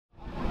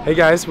Hey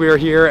guys, we are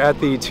here at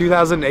the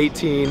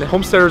 2018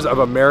 Homesteaders of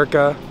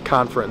America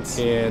Conference,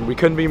 and we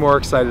couldn't be more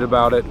excited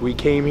about it. We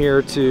came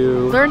here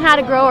to learn how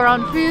to grow our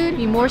own food,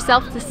 be more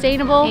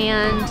self-sustainable,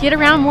 and get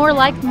around more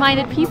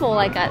like-minded people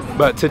like us.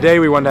 But today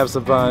we wanted to have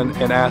some fun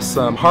and ask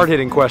some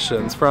hard-hitting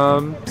questions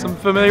from some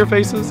familiar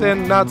faces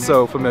and not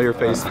so familiar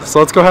faces. So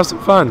let's go have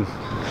some fun.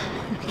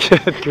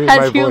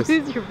 As you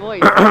lose your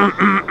voice.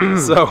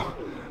 So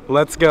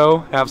let's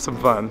go have some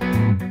fun.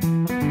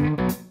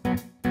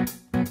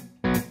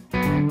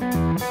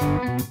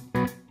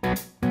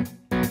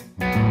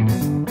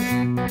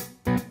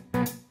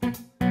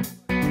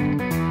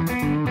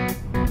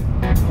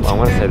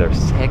 I want to say they're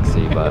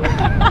sexy, but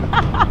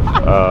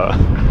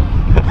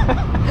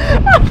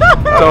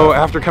So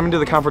after coming to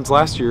the conference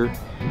last year,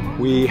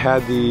 we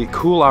had the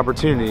cool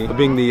opportunity of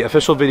being the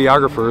official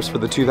videographers for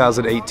the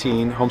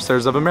 2018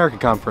 Homesteaders of America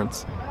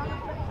Conference.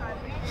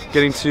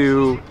 Getting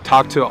to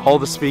talk to all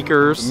the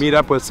speakers, meet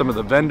up with some of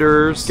the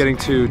vendors, getting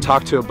to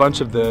talk to a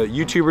bunch of the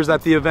YouTubers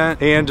at the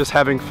event, and just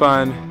having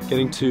fun,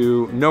 getting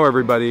to know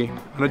everybody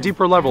on a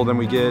deeper level than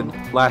we did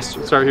last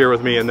year. Start here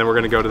with me and then we're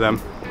gonna go to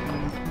them.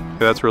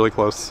 Okay, that's really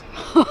close.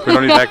 We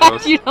don't need that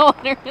close. You know what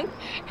I mean?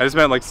 I just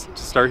meant like to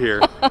start here.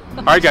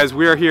 All right guys,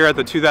 we are here at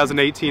the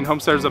 2018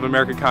 Homesteaders of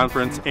America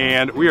Conference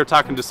and we are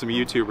talking to some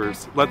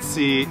YouTubers. Let's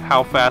see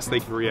how fast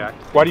they can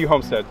react. Why do you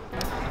homestead?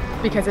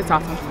 Because it's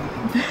awesome.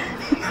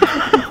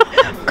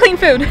 Clean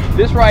food.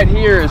 This right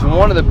here is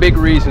one of the big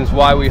reasons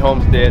why we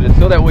homestead, is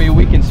so that way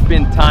we can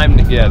spend time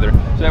together,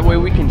 so that way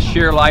we can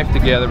share life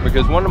together,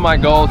 because one of my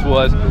goals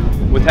was,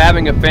 with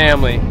having a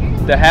family,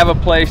 to have a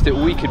place that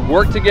we could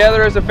work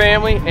together as a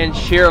family and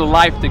share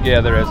life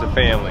together as a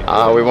family.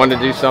 we wanted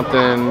to do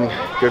something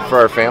good for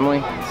our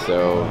family,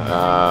 so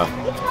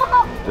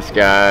this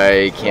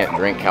guy can't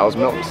drink cow's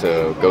milk,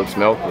 so goat's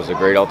milk was a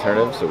great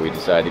alternative, so we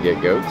decided to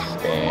get goats.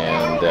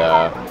 And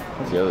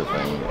what's the other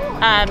thing?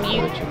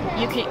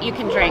 You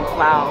can drink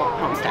while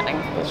homesteading.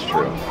 That's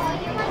true.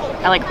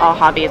 I like all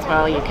hobby as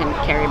well. You can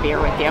carry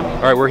beer with you.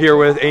 All right, we're here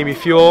with Amy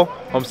Fuel,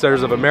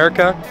 Homesteaders of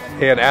America,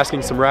 and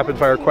asking some rapid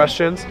fire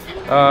questions.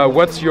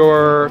 What's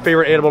your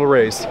favorite animal to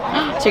raise?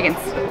 Chickens.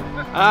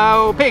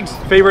 Oh, pigs.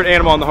 Favorite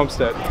animal on the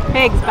homestead?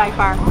 Pigs by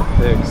far.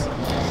 Pigs.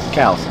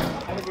 Cows.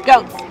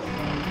 Goats.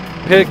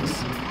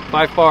 Pigs,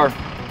 by far.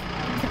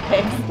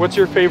 Pigs. What's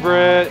your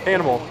favorite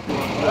animal?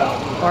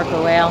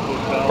 Orca whale.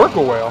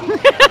 Orca whale?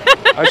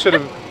 I should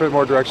have put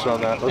more direction on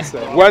that. Let's see.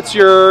 What's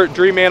your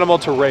dream animal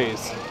to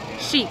raise?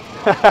 Sheep.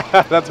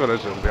 That's what I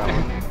should have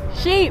done.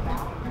 Sheep.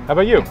 How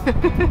about you?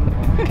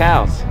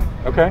 Cows.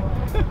 Okay.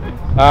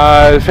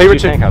 Favorite Favorite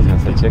chicken? I was gonna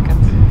say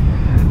chickens.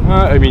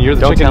 I mean, you're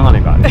the Don't chicken. tell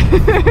anybody.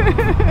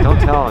 Don't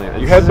tell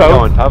anybody. You This had is both.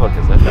 going public,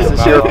 is it? This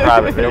is your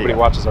private video. Nobody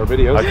watches our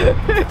videos.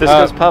 Okay. If this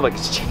goes public,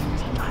 it's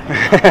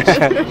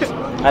chickens.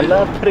 I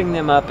love putting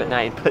them up at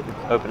night and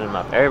opening them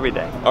up every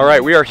day. All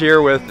right, we are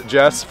here with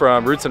Jess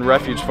from Roots and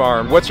Refuge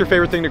Farm. What's your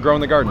favorite thing to grow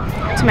in the garden?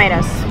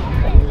 Tomatoes.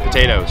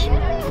 Potatoes.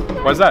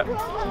 Why's that?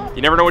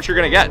 You never know what you're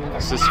gonna get.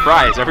 It's a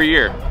surprise every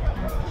year.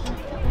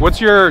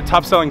 What's your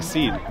top-selling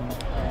seed?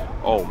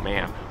 Oh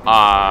man.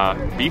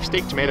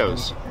 Beefsteak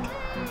tomatoes.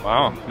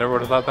 Wow, never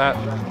would have thought that.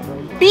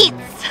 Beets.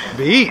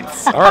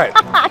 Beets. All right.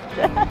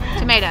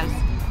 Tomatoes.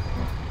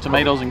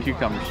 Tomatoes and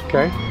cucumbers.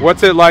 Okay.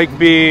 What's it like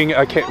being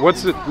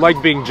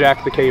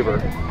Jack the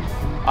Caver?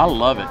 I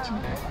love it.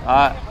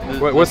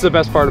 What's the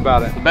best part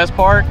about it? The best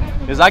part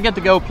is I get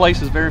to go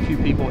places very few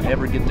people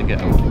ever get to go.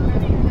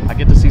 I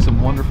get to see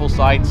some wonderful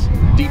sights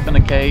deep in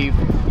a cave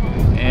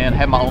and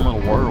have my own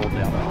little world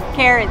down there.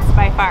 Carrots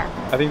by far.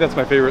 I think that's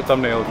my favorite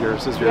thumbnail of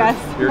yours, is your Yes.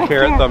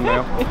 carrot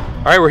thumbnail.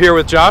 All right, we're here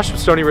with Josh from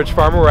Stony Ridge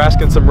Farmer. We're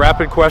asking some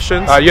rapid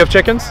questions. You have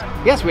chickens?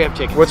 Yes, we have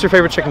chickens. What's your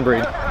favorite chicken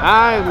breed?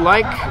 I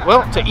like,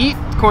 well, to eat,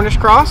 Cornish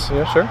cross.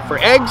 Yeah, sure. For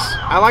eggs,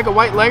 I like a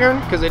white leghorn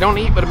because they don't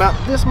eat but about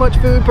this much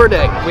food per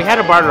day. We had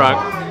a barn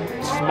rock,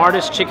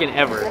 smartest chicken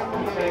ever.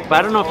 But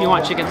I don't know if you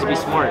want chickens to be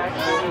smart,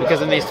 because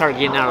then they start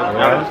getting out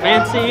of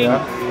fencing,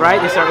 right?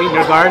 They start eating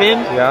their garden,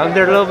 and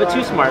they're a little bit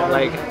too smart.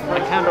 Like, I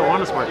kind of don't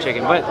want a smart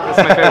chicken, but it's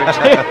my favorite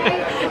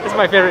chicken. It's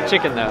my favorite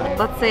chicken, though.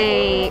 Let's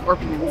say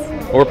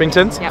Orpingtons.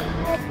 Orpingtons?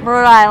 Yep.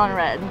 Rhode Island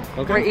Red.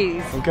 Okay. Or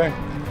Ease. Okay.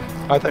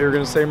 I thought you were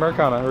going to say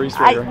Americana or East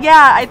River.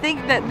 Yeah, I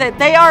think that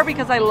they are,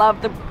 because I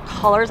love the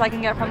colors I can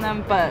get from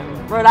them, but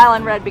Rhode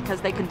Island Red because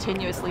they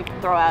continuously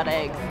throw out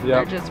eggs. Yep.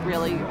 They're just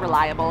really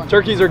reliable.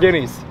 Turkeys or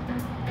guineas?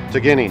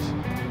 To guineas.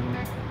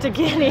 To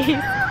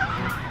guineas.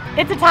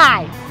 It's a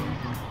tie.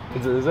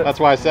 Is it? That's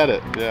why I said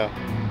it, yeah.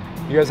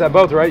 You guys have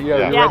both, right? You got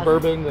your Yes. red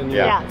bourbon and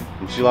Yeah.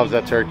 And she loves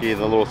that turkey,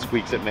 the little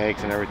squeaks it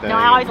makes and everything. No,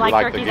 I always We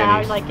like the turkeys. I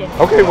always like it.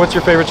 Okay, what's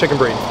your favorite chicken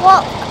breed?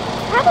 Well,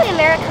 probably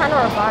Americana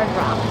or barn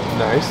rock.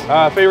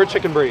 Nice. Favorite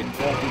chicken breed?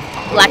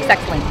 Black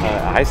Sexling.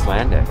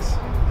 Icelandics.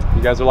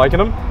 You guys are liking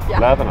them? Yeah.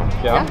 Loving them.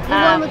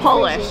 Yeah.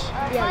 Polish.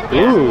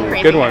 Ooh,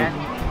 Crazy good one.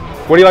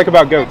 hair. What do you like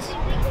about goats?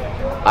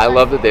 I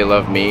love that they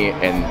love me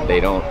and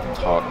they don't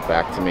talk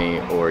back to me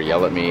or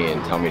yell at me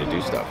and tell me to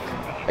do stuff.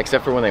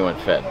 Except for when they went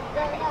fed.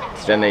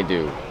 Then they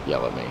do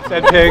yell at me.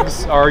 Said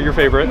pigs are your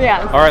favorite?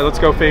 Yes. All right, let's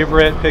go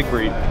favorite pig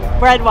breed.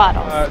 Bread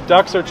waddles.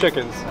 Ducks or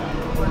chickens?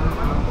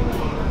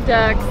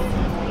 Ducks.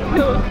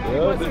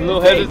 Well, there's a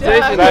little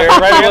hesitation there.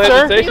 Right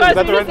answer? He wants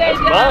me to say That's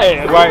my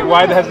answer.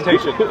 Why the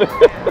hesitation?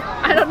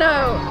 I don't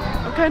know.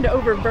 I'm kind of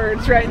over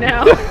birds right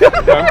now.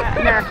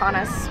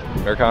 Americanas.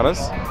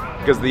 Americanas?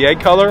 Because of the egg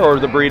color or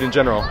the breed in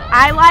general?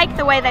 I like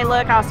the way they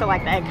look. I also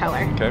like the egg color.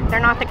 Okay. They're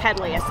not the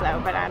cuddliest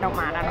though, but I don't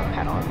mind. I don't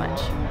cuddle them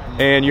much.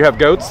 And you have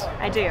goats?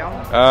 I do.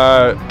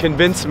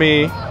 Convince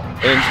me in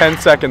 10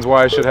 seconds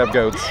why I should have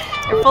goats.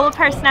 They're full of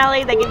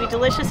personality. They give you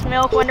delicious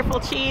milk, wonderful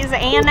cheese,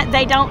 and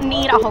they don't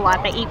need a whole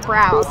lot. They eat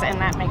browse, and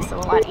that makes it a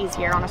lot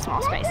easier on a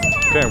small space.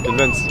 Okay, I'm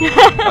convinced.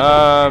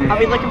 I'll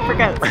be looking for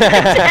goats.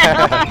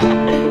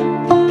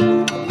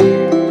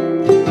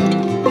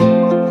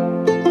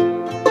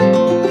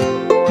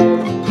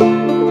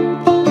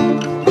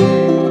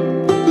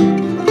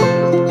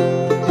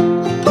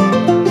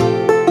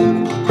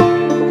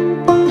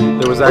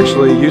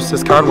 Actually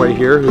Eustace Conway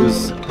here,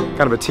 who's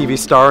kind of a TV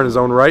star in his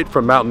own right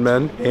from Mountain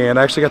Men, and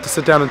I actually got to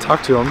sit down and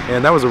talk to him,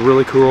 and that was a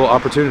really cool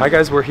opportunity. Hi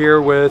guys, we're here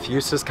with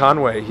Eustace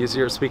Conway. He's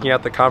here speaking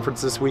at the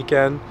conference this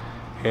weekend,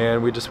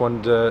 and we just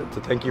wanted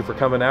to thank you for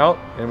coming out,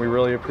 and we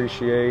really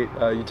appreciate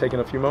you taking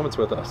a few moments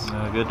with us.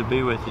 Good to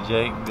be with you,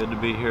 Jake. Good to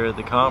be here at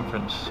the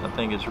conference. I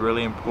think it's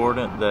really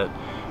important that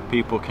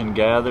people can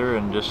gather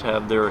and just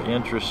have their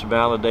interests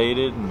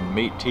validated and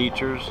meet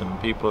teachers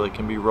and people that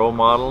can be role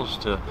models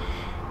to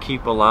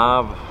keep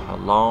alive a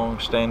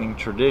long-standing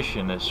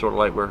tradition. It's sort of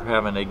like we're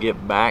having to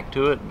get back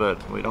to it,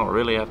 but we don't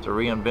really have to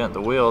reinvent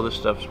the wheel. This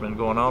stuff's been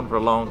going on for a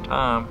long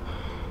time,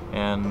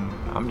 and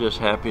I'm just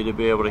happy to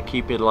be able to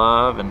keep it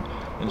alive and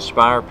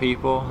inspire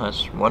people.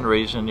 That's one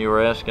reason you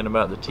were asking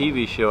about the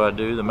TV show I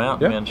do, the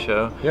Mountain Men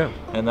show. Yeah.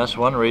 And that's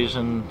one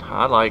reason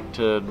I like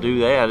to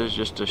do that, is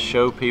just to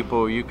show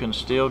people you can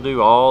still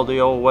do all the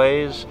old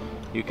ways.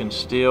 You can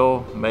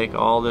still make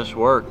all this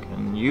work,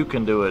 and you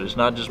can do it. It's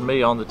not just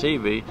me on the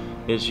TV,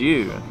 it's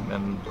you.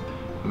 And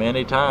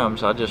many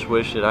times I just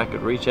wish that I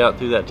could reach out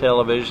through that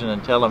television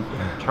and tell them,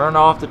 turn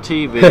off the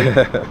TV,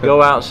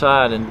 go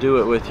outside and do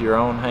it with your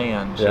own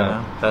hands. You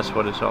know? That's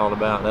what it's all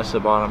about. That's the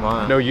bottom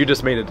line. No, you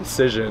just made a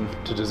decision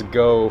to just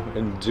go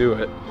and do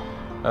it.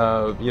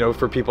 You know,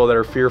 for people that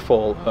are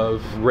fearful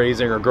of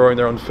raising or growing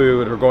their own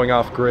food or going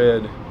off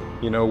grid,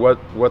 you know,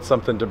 what's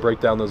something to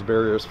break down those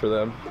barriers for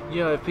them?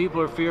 Yeah, if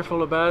people are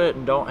fearful about it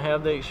and don't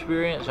have the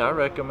experience, I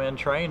recommend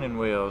training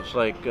wheels.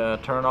 Like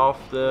turn off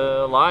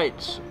the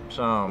lights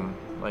some.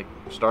 Like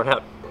start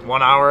out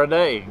 1 hour a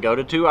day, go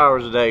to 2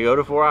 hours a day, go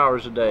to 4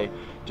 hours a day.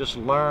 Just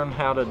learn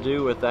how to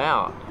do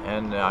without.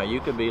 And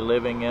you could be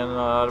living in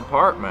an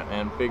apartment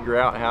and figure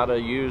out how to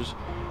use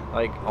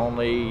like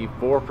only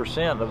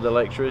 4% of the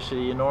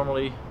electricity you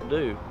normally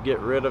do. Get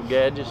rid of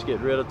gadgets,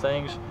 get rid of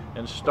things,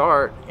 and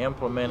start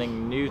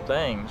implementing new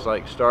things,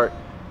 like start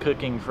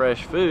cooking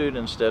fresh food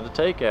instead of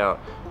takeout,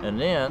 and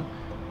then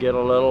get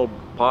a little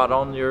pot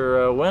on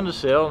your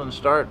windowsill and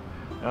start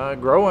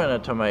growing a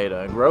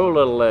tomato, grow a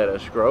little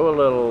lettuce, grow a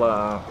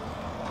little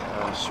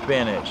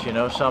spinach, you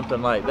know,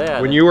 something like that.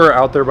 When you were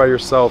out there by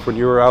yourself, when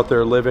you were out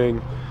there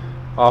living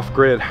off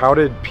grid, how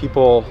did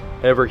people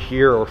ever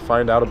hear or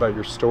find out about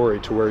your story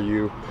to where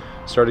you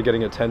started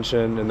getting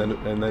attention and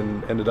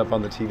then ended up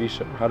on the TV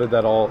show? How did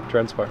that all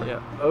transpire?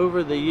 Yeah,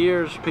 over the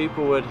years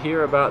people would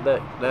hear about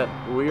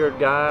that weird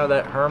guy,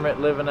 that hermit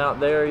living out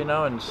there, you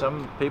know, and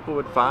some people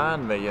would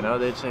find me, you know.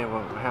 They'd say,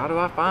 well, how do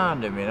I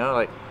find him, you know?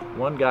 Like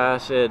one guy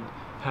said,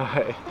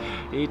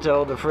 he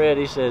told a friend,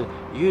 he said,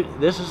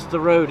 this is the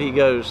road he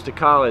goes to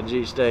college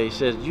each day. He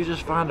says, you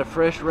just find a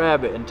fresh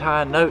rabbit and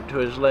tie a note to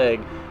his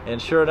leg.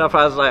 And sure enough,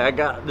 I was like, I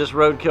got this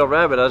roadkill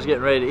rabbit, I was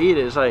getting ready to eat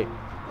it. It's like,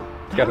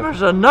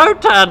 there's a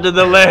note tied to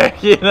the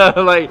leg, you know,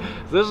 like,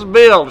 this is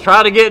Bill,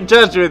 try to get in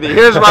touch with you,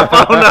 here's my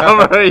phone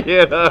number,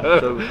 you know.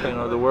 So, you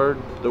know,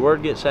 the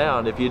word gets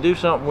out. If you do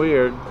something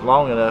weird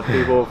long enough,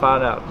 people will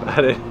find out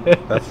about it.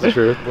 That's the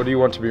truth. What do you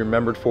want to be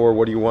remembered for?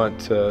 What do you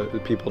want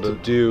people to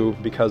do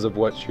because of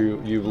what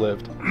you've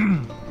lived?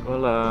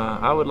 Well,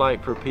 I would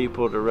like for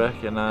people to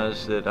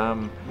recognize that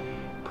I'm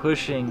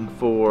pushing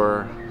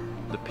for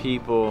the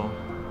people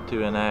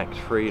to enact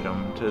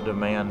freedom, to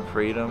demand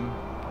freedom,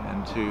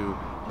 and to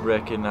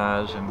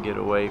recognize and get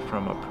away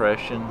from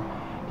oppression,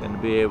 and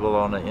to be able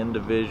on an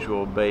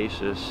individual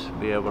basis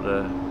be able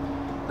to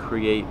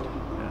create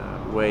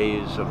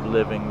ways of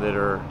living that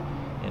are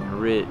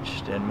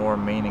enriched and more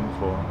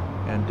meaningful,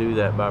 and do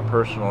that by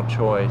personal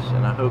choice.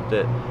 And I hope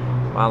that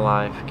my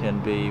life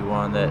can be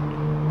one that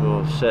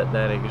will set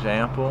that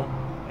example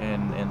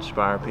and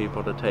inspire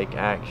people to take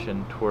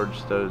action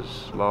towards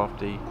those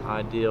lofty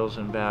ideals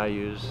and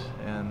values,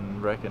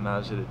 and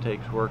recognize that it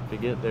takes work to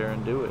get there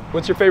and do it.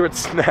 What's your favorite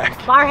snack?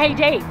 Barhay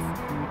dates.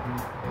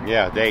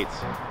 Yeah, dates.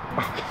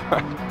 Oh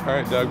God. All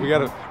right, Doug,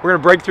 we're gonna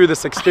break through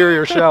this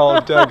exterior shell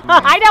of Doug.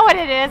 I know what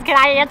it is. Can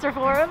I answer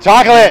for him?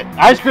 Chocolate!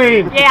 Ice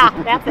cream! Yeah,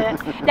 that's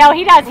it. No,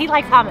 he does. He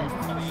likes hummus.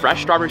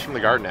 Fresh strawberries from the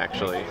garden,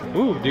 actually.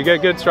 Ooh, do you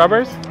get good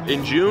strawberries?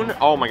 In June,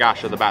 oh my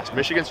gosh, they're the best.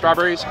 Michigan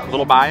strawberries, a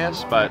little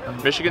biased, but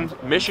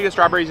Michigan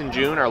strawberries in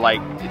June are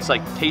like, it's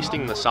like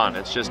tasting the sun.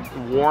 It's just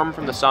warm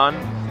from the sun,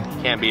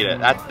 Can't beat it.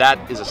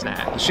 That is a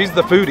snack. She's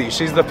the foodie.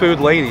 She's the food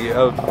lady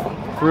of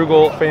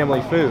Frugal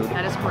Family Food.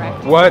 That is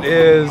correct.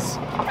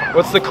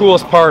 What's the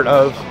coolest part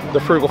of the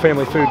Frugal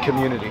Family Food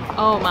community?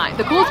 Oh my.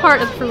 The coolest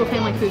part of the Frugal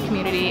Family Food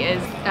community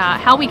is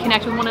how we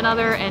connect with one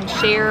another and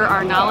share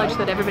our knowledge so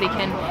that everybody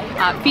can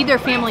feed their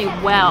family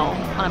well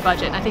on a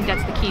budget. And I think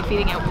that's the key,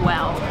 feeding it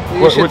well.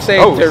 You should say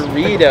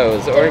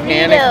Doritos,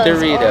 organic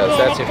Doritos.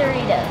 That's it.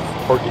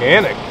 Doritos.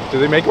 Organic? Do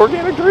they make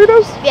organic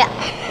Doritos? Yeah.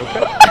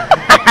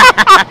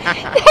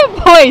 That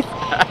voice.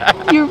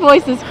 Your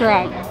voice is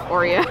correct.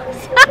 Oreos.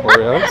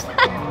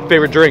 Oreos.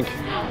 Favorite drink?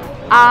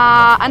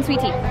 Unsweet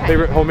tea. Okay.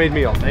 Favorite homemade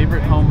meal?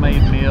 Favorite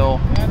homemade meal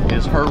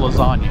is her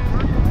lasagna.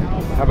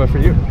 How about for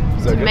you?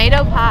 Is that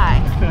Tomato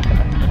pie.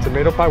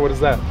 Tomato pie? What is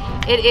that?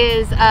 It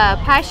is a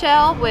pie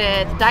shell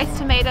with diced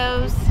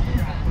tomatoes,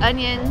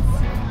 onions,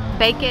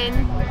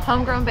 bacon,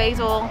 homegrown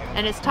basil,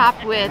 and it's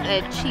topped with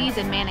a cheese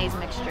and mayonnaise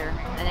mixture.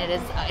 And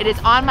it is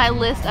on my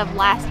list of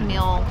last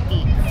meal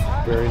eats.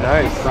 Very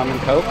nice. Rum and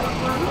Coke?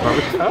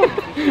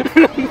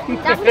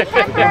 Go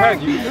ahead.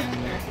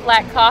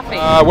 Black coffee.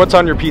 What's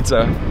on your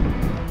pizza?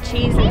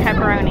 Cheese and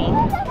pepperoni.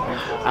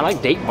 I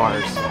like date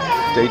bars.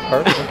 Date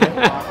bars?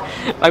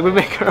 Okay. Like we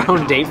make our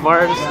own date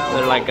bars.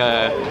 They're like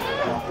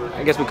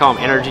I guess we call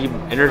them energy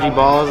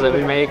balls that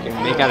we make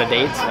out of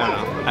dates. I don't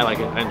know. I like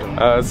it. I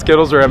enjoy it.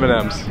 Skittles or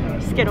M&Ms?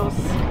 Skittles.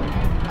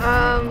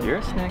 You're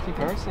a snacky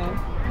person.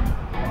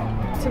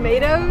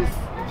 Tomatoes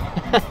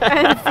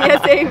and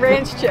CSA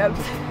ranch chips.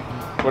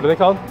 What are they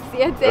called?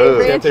 CSA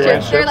ranch chips.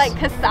 Ranch They're chips? like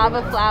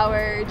cassava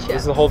flour chips.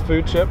 This is a whole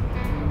food chip?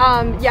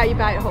 Yeah, you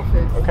buy it at Whole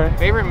Foods. Okay.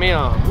 Favorite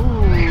meal?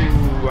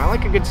 Ooh, I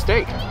like a good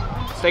steak.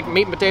 Steak,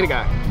 meat, and potato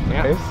guy.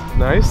 Yeah.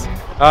 Nice.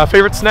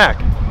 Favorite snack?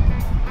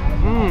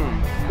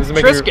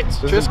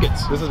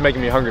 Triscuits. This is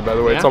making me hungry, by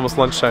the way. Yeah. It's almost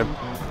lunchtime.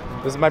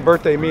 This is my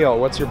birthday meal.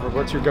 What's your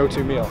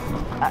go-to meal?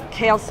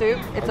 Kale soup.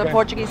 It's a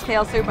Portuguese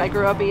kale soup I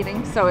grew up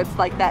eating, so it's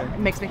like that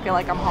makes me feel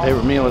like I'm home.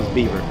 Favorite meal is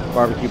beaver,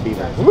 barbecue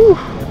beaver. Woo!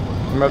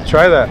 I'm about to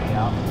try that.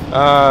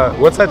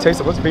 What's that taste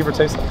like? What's beaver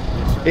taste like?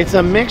 It's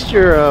a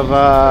mixture of,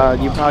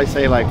 you probably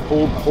say like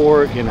pulled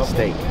pork and a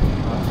steak.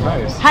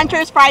 Nice.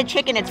 Hunter's fried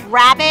chicken. It's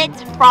rabbit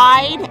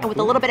fried and with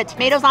a little bit of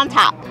tomatoes on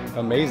top.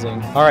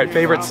 Amazing. All right,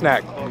 favorite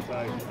snack?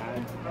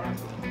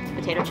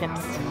 Potato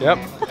chips. Yep.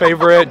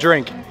 Favorite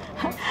drink?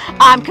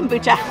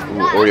 Kombucha.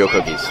 Ooh, Oreo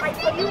cookies.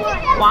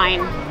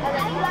 Wine.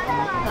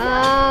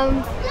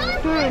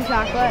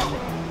 Chocolate.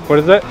 What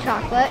is it?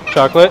 Chocolate.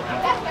 Chocolate.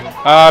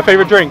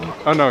 Favorite drink?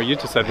 Oh no, you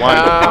just said wine.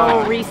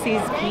 Oh,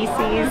 Reese's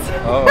Pieces.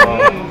 Oh.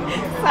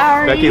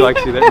 Sorry. Becky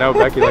likes you there. No,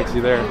 Becky likes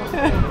you there.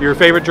 Your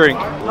favorite drink?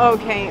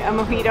 Okay, a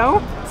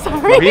mojito.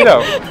 Sorry.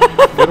 Mojito.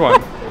 Good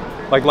one.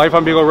 Like Life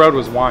on Beagle Road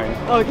was wine.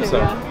 Okay, so,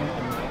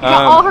 yeah.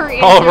 all of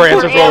her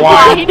answers were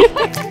wine.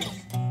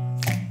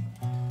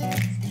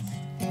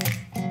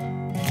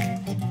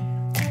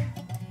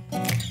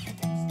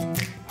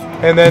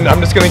 And then I'm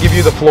just going to give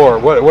you the floor.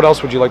 What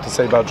else would you like to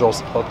say about Joel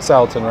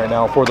Salatin right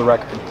now, for the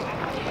record?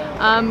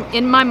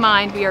 In my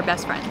mind, we are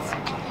best friends.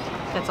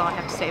 That's all I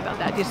have to say about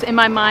that. Just in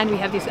my mind, we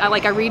have these.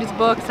 I read his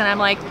books, and I'm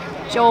like,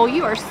 Joel,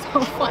 you are so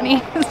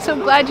funny. I'm so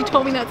glad you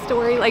told me that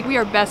story. Like, we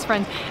are best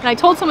friends. And I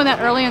told someone that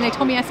earlier, and they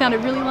told me I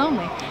sounded really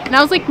lonely. And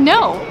I was like,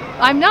 no,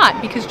 I'm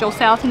not, because Joel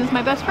Salatin is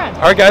my best friend.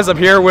 All right, guys, I'm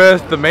here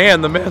with the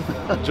man, the myth,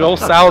 Joel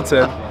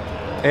Salatin.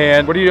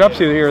 And what are you up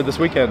to here this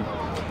weekend?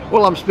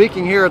 Well, I'm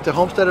speaking here at the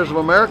Homesteaders of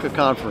America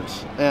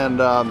Conference, and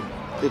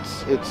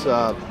it's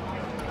a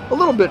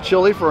little bit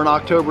chilly for an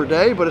October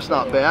day, but it's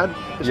not bad.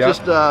 It's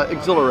just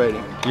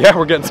exhilarating. Yeah,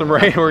 we're getting some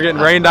rain. We're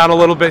getting rained on a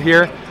little bit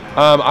here.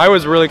 I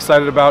was really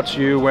excited about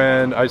you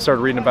when I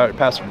started reading about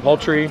pasture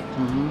poultry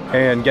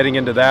and getting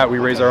into that. We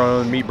raise our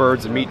own meat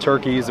birds and meat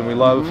turkeys, and we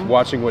love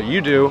watching what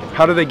you do.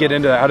 How do they get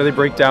into that? How do they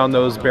break down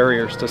those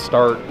barriers to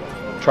start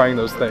trying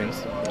those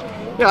things?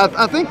 Yeah,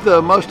 I think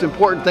the most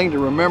important thing to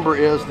remember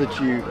is that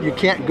you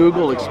can't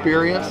Google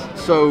experience.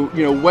 So,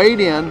 wade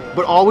in,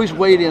 but always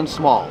wade in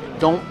small.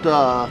 Don't,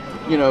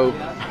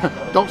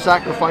 don't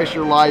sacrifice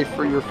your life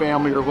for your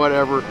family or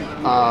whatever.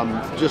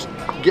 Just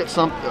get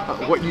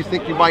what you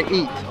think you might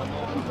eat,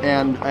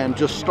 and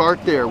just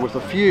start there with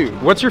a few.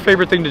 What's your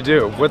favorite thing to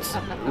do? What's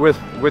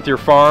with your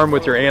farm,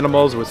 with your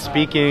animals, with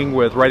speaking,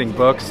 with writing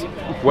books?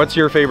 What's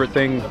your favorite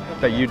thing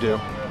that you do?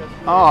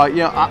 Oh,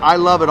 I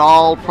love it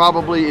all.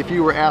 Probably if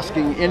you were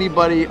asking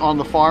anybody on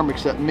the farm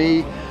except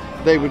me,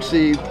 they would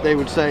say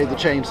the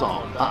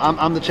chainsaw.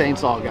 I'm the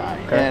chainsaw guy,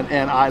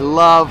 and I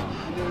love,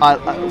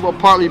 well,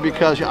 partly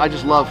because I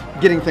just love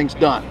getting things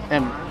done.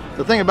 And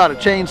the thing about a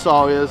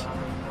chainsaw is,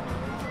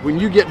 when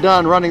you get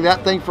done running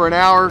that thing for an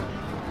hour,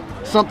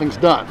 something's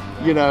done.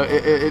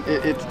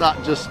 It's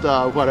not just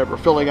whatever,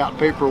 filling out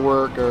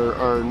paperwork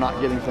or not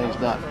getting things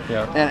done.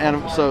 Yeah.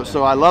 And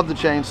so I love the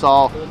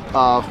chainsaw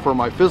for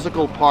my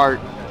physical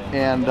part,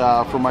 and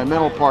for my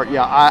mental part.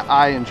 Yeah,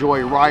 I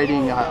enjoy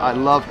writing. I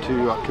love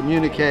to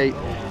communicate,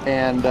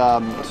 and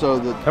so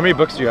the. How many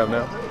books do you have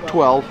now?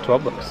 12.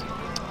 12 books.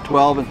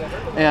 12,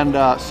 and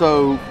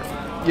so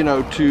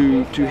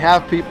to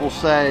have people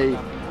say,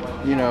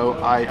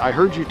 I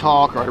heard you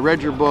talk, or I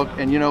read your book,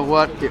 and you know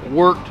what, it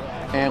worked.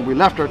 and we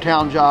left our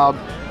town job,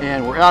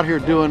 and we're out here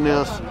doing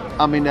this.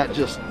 I mean, that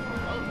just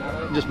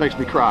makes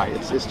me cry.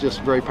 It's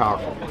just very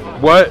powerful.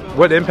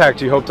 What impact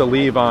do you hope to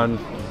leave on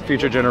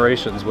future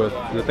generations with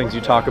the things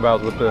you talk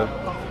about with the...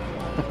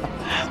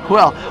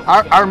 Well,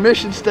 our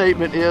mission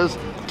statement is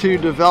to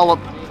develop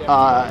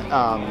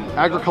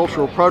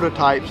agricultural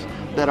prototypes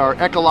that are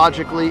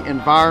ecologically,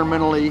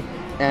 environmentally,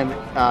 and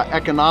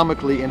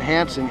economically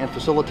enhancing and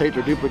facilitate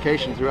their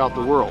duplication throughout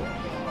the world.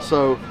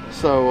 So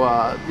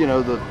you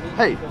know,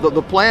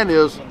 the plan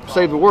is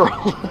save the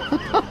world.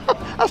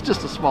 That's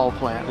just a small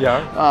plan.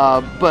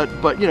 Yeah.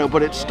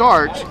 But it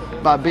starts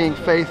by being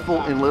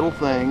faithful in little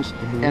things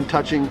and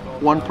touching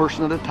one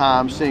person at a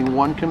time, seeing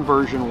one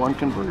conversion,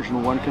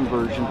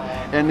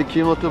 and the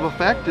cumulative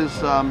effect is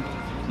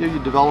you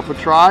develop a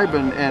tribe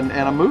and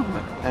a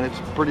movement, and it's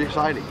pretty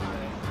exciting.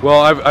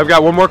 Well, I've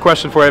got one more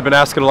question for you. I've been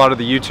asking a lot of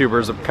the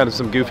YouTubers kind of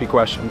some goofy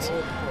questions,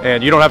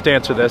 and you don't have to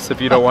answer this if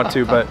you don't want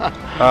to, but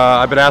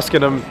I've been asking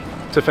them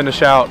to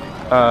finish out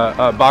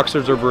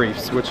boxers or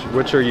briefs.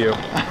 Which are you?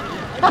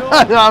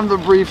 I'm the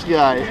briefs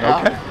guy.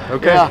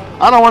 Okay. Yeah,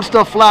 I don't want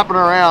stuff flapping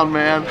around,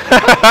 man.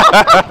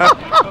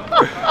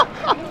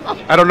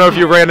 I don't know if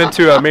you ran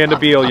into Amanda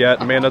Beal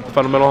yet, Amanda at the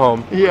Fundamental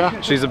Home.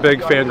 Yeah. She's a big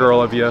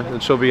fangirl of you,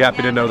 and she'll be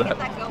happy to know that.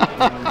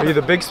 Are you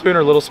the big spoon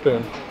or little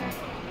spoon?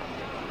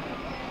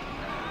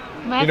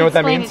 You know what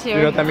that means? You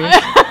know what that means?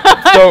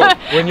 So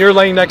when you're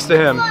laying next to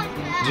him,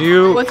 do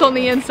you... What's on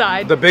the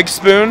inside? The big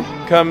spoon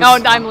comes... Oh,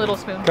 I'm little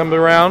spoon. Comes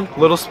around.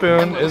 Little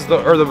spoon is the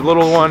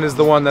little one is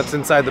the one that's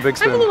inside the big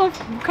spoon. I'm a little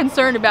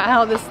concerned about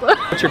how this looks.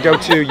 What's your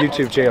go-to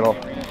YouTube channel?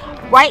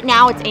 Right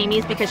now it's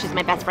Amy's because she's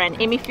my best friend.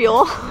 Amy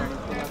Fuel.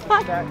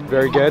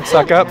 Very good.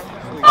 Suck up.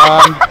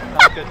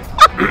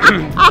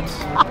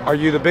 Are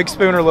you the big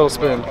spoon or little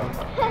spoon?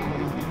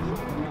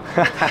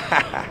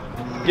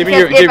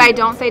 If I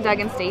don't say Doug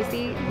and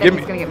Stacy, then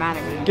he's gonna get mad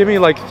at me. Give me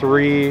like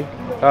 3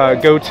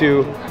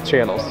 go-to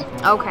channels.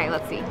 Okay,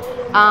 let's see.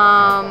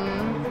 I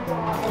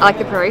like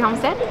the Prairie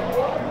Homestead.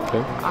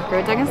 Okay. I'll go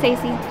with Doug and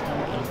Stacy.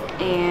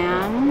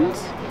 And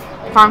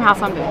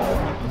Farmhouse on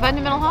Boone.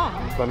 Fundamental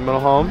Home.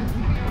 Fundamental Home.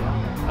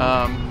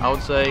 I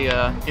would say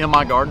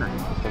M.I. Gardner.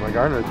 M.I.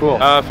 Gardner, cool.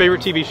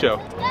 Favorite TV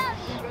show?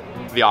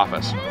 The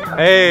Office.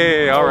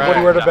 Hey, all right. What do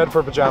you wear to bed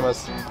for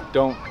pajamas?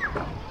 Don't.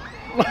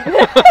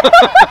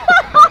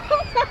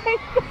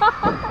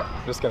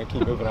 I'm just gonna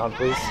keep moving on,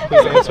 please.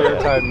 Please answer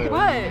your time move.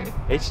 What?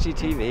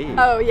 HGTV.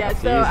 Oh yeah,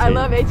 so I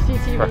love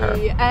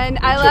HGTV, and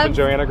I Chip love and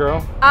Joanna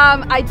girl.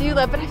 I do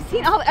love, but I've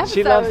seen all the episodes.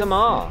 She loves them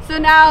all. So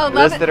now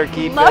love List it or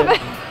keep love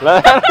it.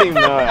 I don't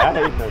even know. I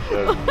hate that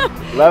show.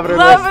 Love it or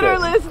love list it or it.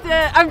 list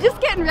it. I'm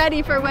just getting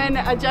ready for when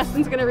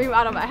Justin's gonna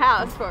remodel my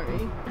house for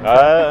me.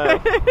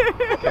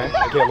 Okay,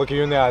 I can't look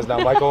you in the eyes now,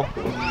 Michael.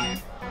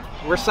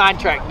 We're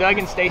sidetracked. Doug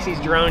and Stacy's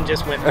drone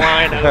just went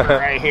flying over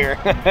right here.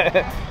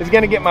 It's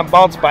gonna get my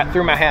bald spot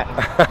through my hat.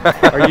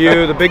 Are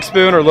you the big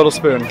spoon or little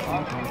spoon?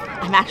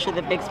 I'm actually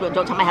the big spoon.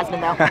 Don't tell my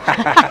husband though.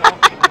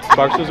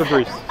 Boxers or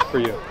briefs for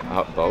you?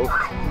 Both.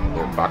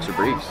 They're boxer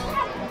briefs.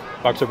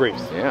 Boxer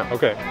briefs? Yeah.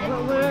 Okay.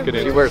 Good She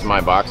answer. wears my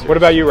boxers. What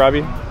about you,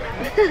 Robbie?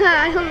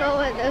 I don't know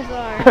what those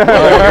are.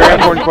 Very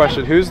important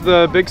question. Who's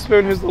the big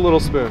spoon? Who's the little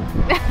spoon?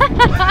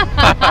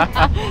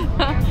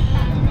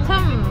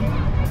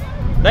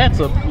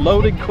 That's a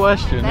loaded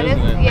question, That isn't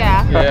is, it?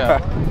 yeah.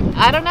 Yeah.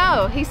 I don't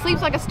know. He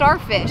sleeps like a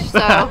starfish, so.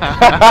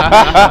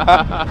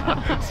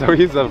 So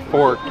he's a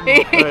fork.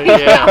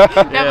 Yeah.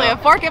 Definitely a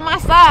fork in my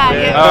side.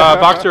 Yeah.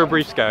 Boxer or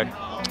briefs guy?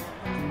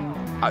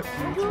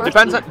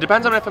 Depends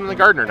on if I'm in the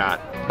garden or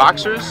not.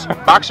 Boxers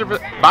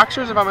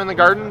if I'm in the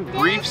garden.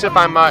 Briefs if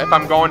I'm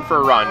going for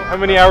a run. How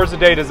many hours a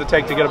day does it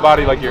take to get a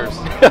body like yours?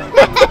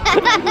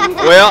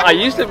 Well, I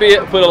used to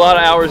put a lot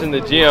of hours in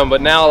the gym,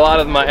 but now a lot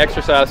of my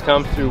exercise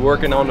comes through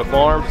working on the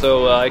farm.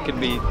 So it could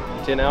be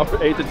 8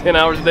 to 10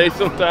 hours a day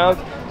sometimes.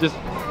 Just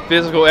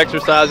physical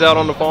exercise out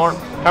on the farm.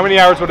 How many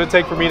hours would it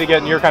take for me to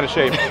get in your kind of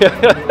shape?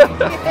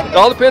 It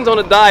all depends on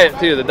the diet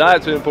too. The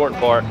diet's an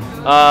important part.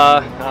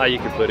 You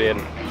can put in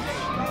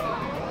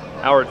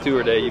hour or 2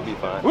 a day, you'd be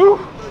fine. Woo!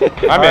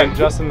 I'm in.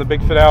 Justin, the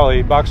big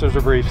finale. Boxers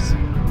or briefs?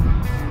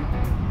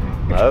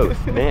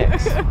 Both.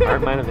 Mix.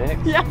 Aren't mine a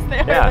mix? Yes, they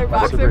are. Yeah. They're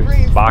boxer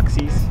briefs.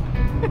 Boxies.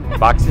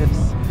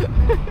 Boxips.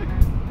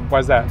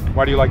 Why's that?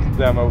 Why do you like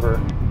them over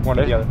one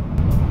or the other?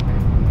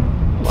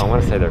 Well, I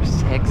want to say they're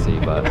sexy,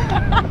 but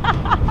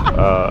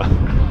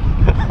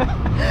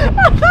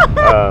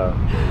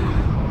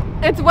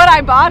It's what I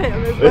bought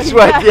him. it's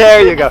what.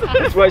 There you go.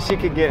 It's what she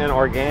could get in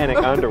organic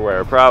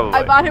underwear, probably.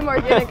 I bought him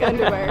organic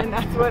underwear, and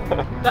that's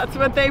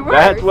what they were.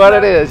 That's what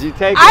it is. You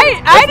take.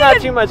 It's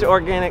not too much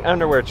organic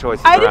underwear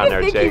choices around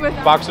there, Jake.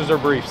 Boxers or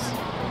briefs?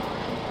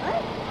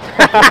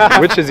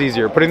 Which is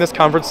easier, putting this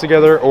conference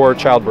together or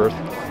childbirth?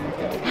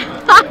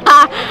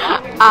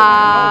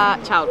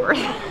 Childbirth.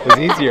 Is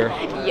easier.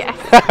 Yes.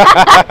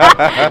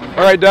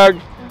 All right, Doug.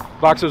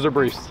 Boxers or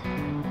briefs?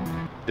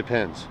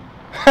 Depends.